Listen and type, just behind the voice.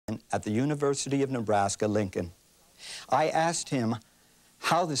at the University of Nebraska, Lincoln. I asked him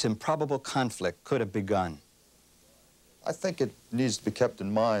how this improbable conflict could have begun. I think it needs to be kept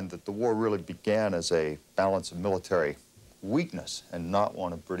in mind that the war really began as a balance of military weakness and not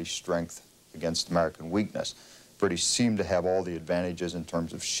one of British strength against American weakness. British seemed to have all the advantages in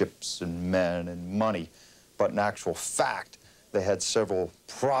terms of ships and men and money, but in actual fact, they had several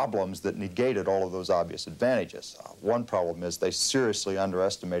problems that negated all of those obvious advantages. One problem is they seriously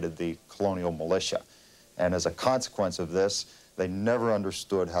underestimated the colonial militia, and as a consequence of this, they never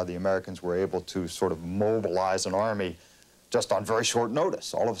understood how the Americans were able to sort of mobilize an army just on very short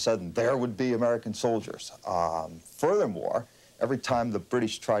notice. All of a sudden, there would be American soldiers. Furthermore, every time the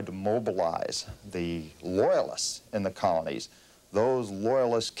British tried to mobilize the loyalists in the colonies, those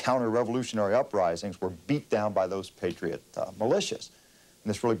loyalist counter-revolutionary uprisings were beat down by those patriot militias. And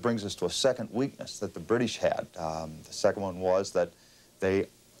this really brings us to a second weakness that the British had. The second one was that they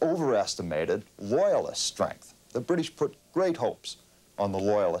overestimated loyalist strength. The British put great hopes on the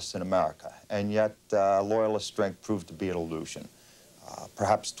loyalists in America, and yet loyalist strength proved to be an illusion.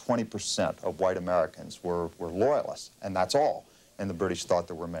 Perhaps 20% of white Americans were loyalists, and that's all, and the British thought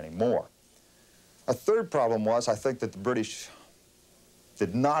there were many more. A third problem was, I think, that the British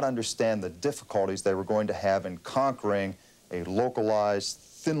did not understand the difficulties they were going to have in conquering a localized,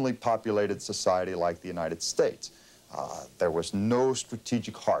 thinly populated society like the United States. There was no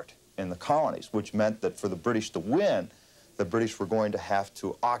strategic heart in the colonies, which meant that for the British to win, the British were going to have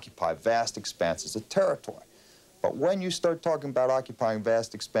to occupy vast expanses of territory. But when you start talking about occupying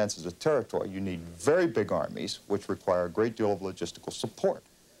vast expanses of territory, you need very big armies, which require a great deal of logistical support.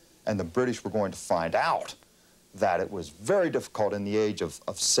 And the British were going to find out that it was very difficult in the age of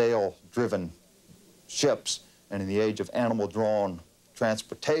sail-driven ships and in the age of animal-drawn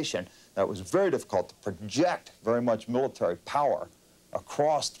transportation, that it was very difficult to project very much military power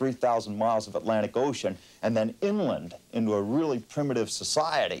across 3,000 miles of Atlantic Ocean and then inland into a really primitive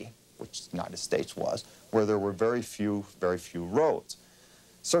society, which the United States was, where there were very few roads.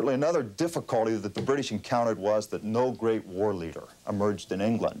 Certainly another difficulty that the British encountered was that no great war leader emerged in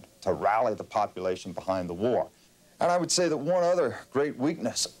England to rally the population behind the war. And I would say that one other great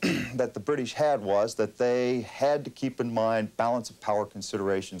weakness that the British had was that they had to keep in mind balance of power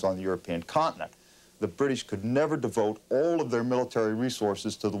considerations on the European continent. The British could never devote all of their military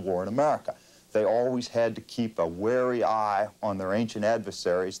resources to the war in America. They always had to keep a wary eye on their ancient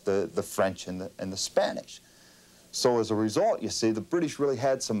adversaries, the French and the Spanish. So as a result, you see, the British really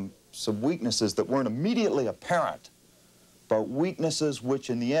had some weaknesses that weren't immediately apparent, but weaknesses which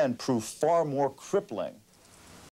in the end proved far more crippling